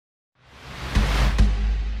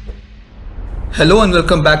Hello and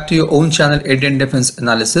welcome back to your own channel Indian Defense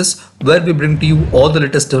Analysis, where we bring to you all the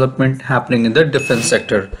latest development happening in the defense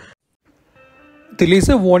sector. The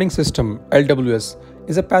Laser Warning System (LWS)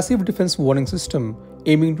 is a passive defense warning system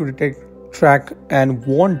aiming to detect, track and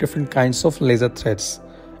warn different kinds of laser threats.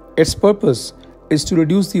 Its purpose is to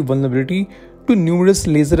reduce the vulnerability to numerous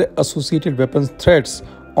laser-associated weapons threats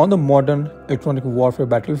on the modern electronic warfare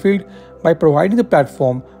battlefield by providing the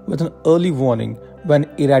platform with an early warning when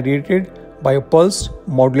irradiated by a pulsed,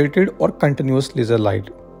 modulated or continuous laser light.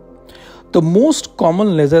 The most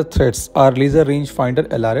common laser threats are laser rangefinder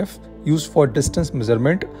 (LRF) used for distance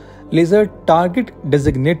measurement, laser target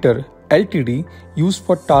designator (LTD) used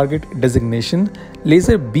for target designation,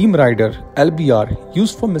 laser beam rider (LBR)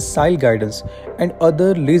 used for missile guidance, and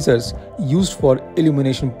other lasers used for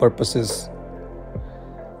illumination purposes.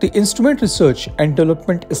 The Instrument Research and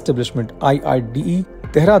Development Establishment (IRDE)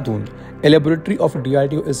 Dehradun, a laboratory of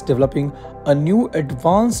DRDO, is developing a new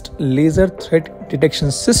advanced laser threat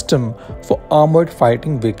detection system for armored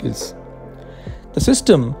fighting vehicles. The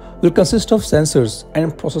system will consist of sensors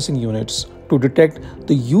and processing units to detect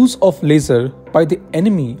the use of laser by the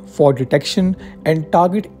enemy for detection and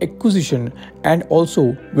target acquisition, and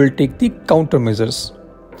also will take the countermeasures.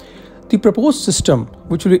 The proposed system,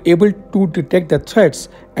 which will be able to detect the threats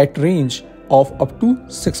at range of up to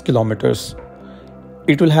 6 kilometers.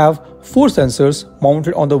 It will have 4 sensors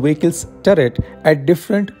mounted on the vehicle's turret at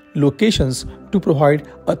different locations to provide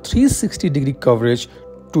a 360-degree coverage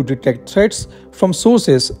to detect threats from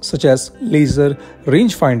sources such as laser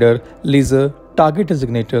rangefinder, laser target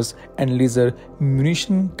designators, and laser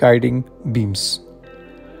munition guiding beams.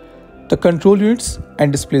 The control units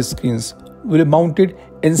and display screens will be mounted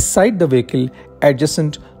inside the vehicle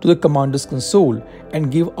adjacent to the commander's console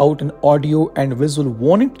and give out an audio and visual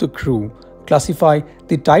warning to the crew, classify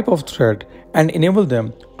the type of threat, and enable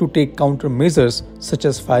them to take countermeasures such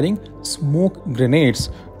as firing smoke grenades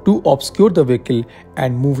to obscure the vehicle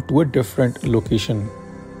and move to a different location.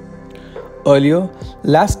 Earlier,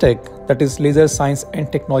 LASTEC, that is Laser Science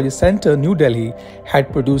and Technology Center, New Delhi,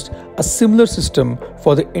 had produced a similar system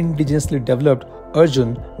for the indigenously developed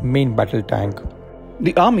Arjun main battle tank.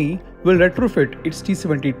 The Army will retrofit its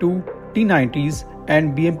T-72, T-90s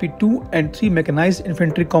and BMP 2 and 3 mechanized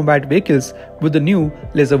infantry combat vehicles with the new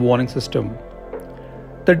laser warning system.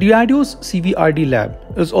 The DRDO's CVRD lab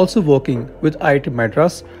is also working with IIT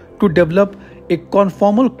Madras to develop a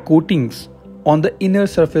conformal coatings on the inner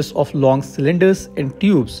surface of long cylinders and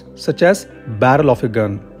tubes such as barrel of a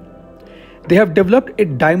gun. They have developed a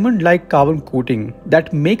diamond-like carbon coating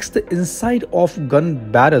that makes the inside of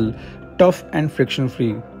gun barrel tough and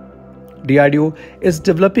friction-free. DRDO is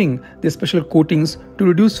developing the special coatings to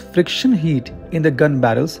reduce friction heat in the gun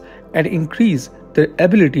barrels and increase their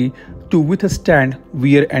ability to withstand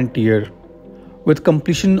wear and tear. With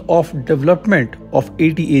completion of development of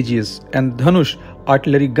AT-AGS and Dhanush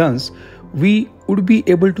artillery guns, we would be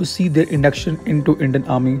able to see their induction into Indian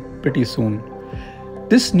Army pretty soon.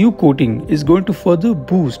 This new coating is going to further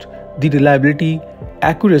boost the reliability,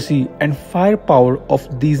 accuracy and firepower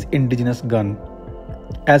of these indigenous guns.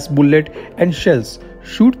 As bullet and shells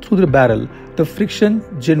shoot through the barrel, the friction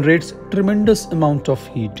generates tremendous amount of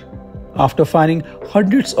heat. After firing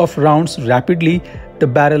hundreds of rounds rapidly, the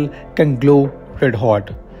barrel can glow red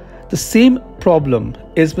hot. The same problem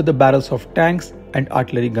is with the barrels of tanks and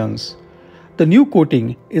artillery guns. The new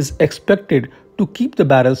coating is expected to keep the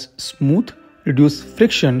barrels smooth, reduce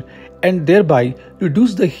friction, and thereby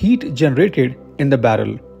reduce the heat generated in the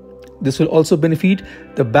barrel. This will also benefit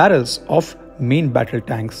the barrels of main battle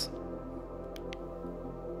tanks.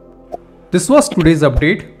 This was today's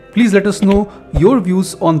update. Please let us know your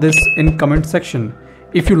views on this in comment section.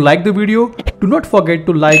 If you like the video, do not forget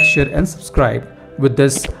to like, share and subscribe. With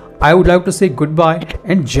this, I would like to say goodbye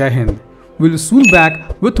and Jai Hind. We'll soon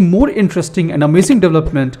back with more interesting and amazing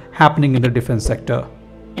development happening in the defense sector.